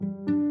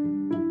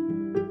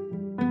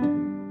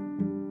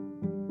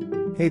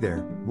Hey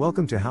there,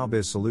 welcome to How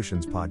Biz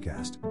Solutions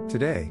podcast.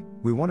 Today,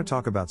 we want to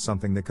talk about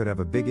something that could have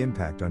a big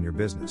impact on your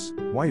business: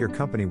 why your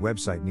company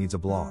website needs a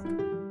blog.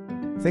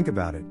 Think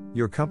about it,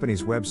 your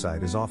company's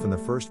website is often the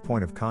first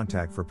point of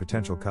contact for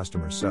potential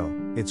customers, so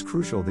it's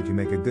crucial that you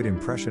make a good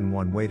impression.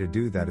 One way to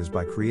do that is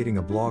by creating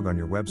a blog on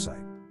your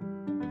website.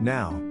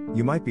 Now,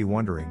 you might be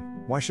wondering,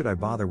 why should I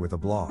bother with a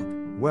blog?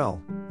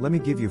 Well, let me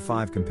give you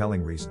 5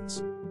 compelling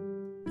reasons.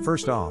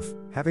 First off,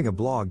 having a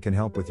blog can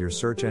help with your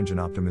search engine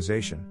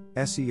optimization.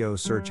 SEO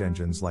search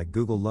engines like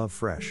Google love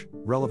fresh,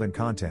 relevant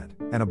content,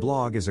 and a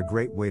blog is a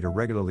great way to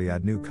regularly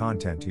add new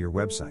content to your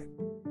website.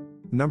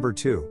 Number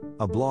 2,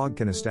 a blog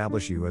can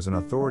establish you as an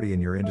authority in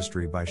your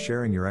industry by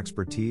sharing your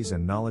expertise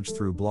and knowledge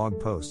through blog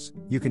posts.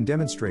 You can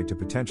demonstrate to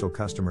potential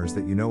customers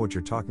that you know what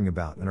you're talking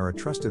about and are a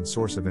trusted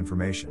source of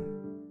information.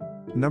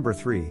 Number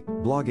 3,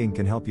 blogging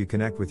can help you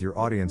connect with your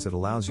audience. It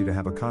allows you to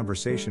have a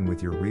conversation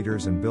with your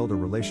readers and build a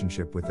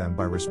relationship with them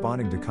by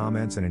responding to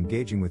comments and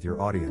engaging with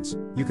your audience.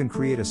 You can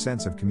create a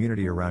sense of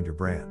community around your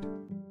brand.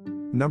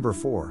 Number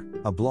 4,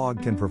 a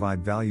blog can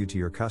provide value to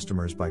your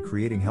customers by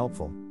creating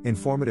helpful,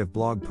 informative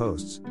blog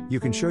posts.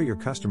 You can show your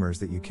customers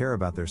that you care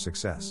about their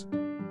success.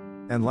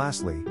 And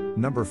lastly,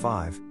 number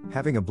 5,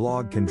 having a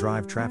blog can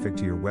drive traffic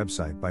to your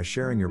website by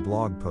sharing your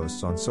blog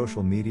posts on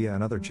social media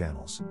and other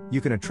channels. You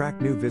can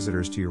attract new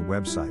visitors to your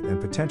website and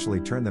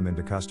potentially turn them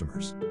into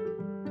customers.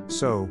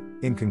 So,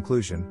 in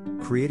conclusion,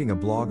 creating a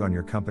blog on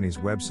your company's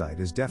website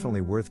is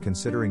definitely worth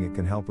considering. It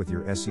can help with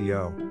your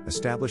SEO,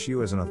 establish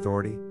you as an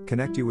authority,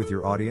 connect you with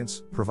your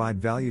audience, provide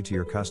value to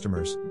your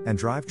customers, and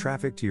drive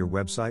traffic to your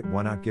website.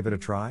 Why not give it a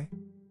try?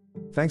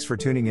 Thanks for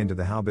tuning in to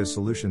the How Biz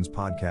Solutions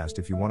podcast.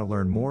 If you want to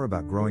learn more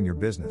about growing your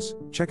business,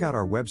 check out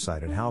our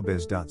website at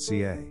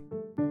howbiz.ca.